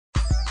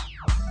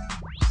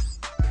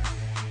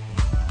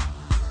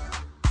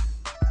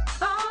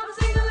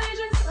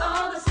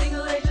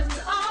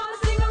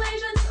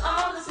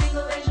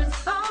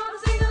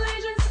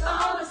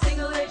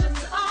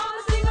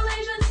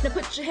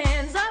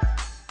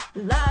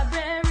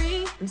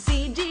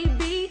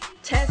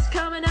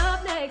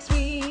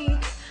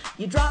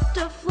dropped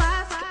a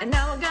flask, and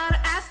now I gotta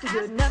ask, you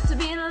good enough to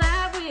be in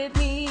lab with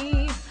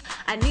me?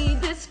 I need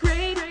this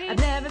grade, I've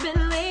never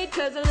been late,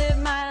 cause I live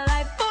my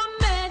life for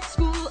med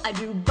school. I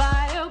do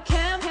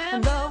bio-chem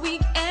on the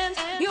weekends.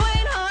 You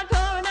ain't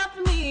hardcore enough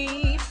for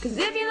me. Cause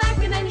if you like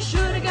me, then you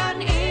should've got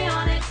an A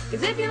on it.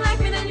 Cause if you like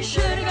me, then you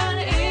should've got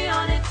an A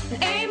on it.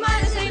 An A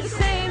minus ain't the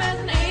same as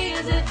an A,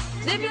 is it?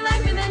 Cause if you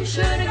like me, then you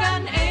should've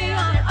got an A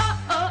on it. Oh,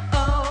 oh,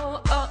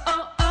 oh, oh,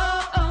 oh,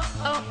 oh,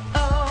 oh,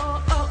 oh,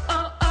 oh,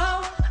 oh, oh,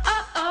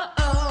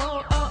 oh,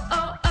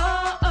 oh,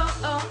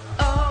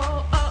 oh,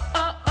 oh,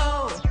 oh,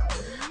 oh.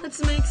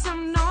 Let's make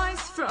some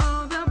noise for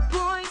all the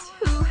boys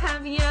who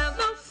have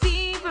yellow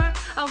fever.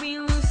 I'll be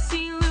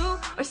Lucy Liu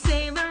or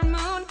Sailor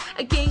Moon,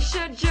 a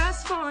geisha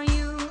just for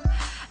you.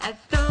 At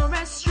the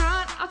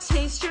restaurant, I'll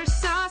taste your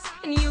sauce,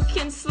 and you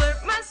can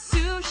slurp my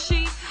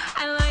sushi.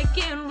 I like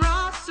it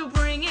raw, so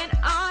bring it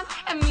on,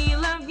 and me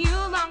love you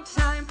long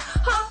time.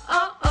 Oh,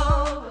 oh, oh,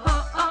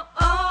 oh, oh,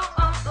 oh,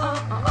 oh,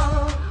 oh,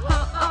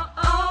 oh,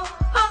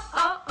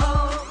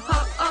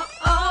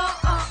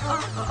 oh,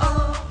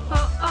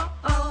 oh, oh,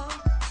 oh.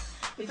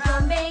 We're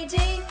from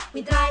Beijing,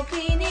 we dry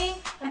cleaning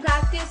and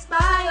practice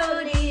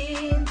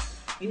violin.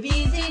 We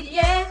visit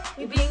Yale,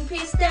 we bring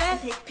peace there,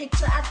 take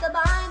picture at the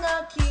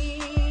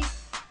binoculars.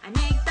 I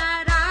make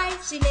that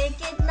ice, she make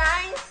it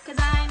nice, cause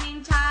I'm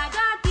in charge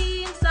of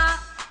the inside.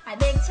 I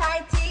make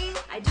Thai tea,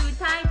 I do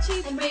Tai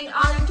Chi, and bring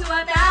honor to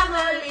our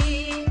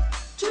family.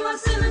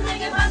 좋았으면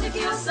내게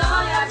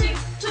반짝이었어야지.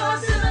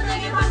 좋았으면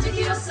내게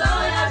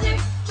반짝이었어야지.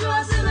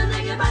 좋았으면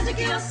내게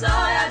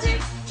반짝이었어야지.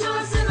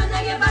 좋았으면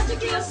내게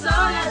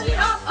반짝이었어야지.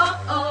 Oh, oh,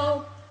 oh.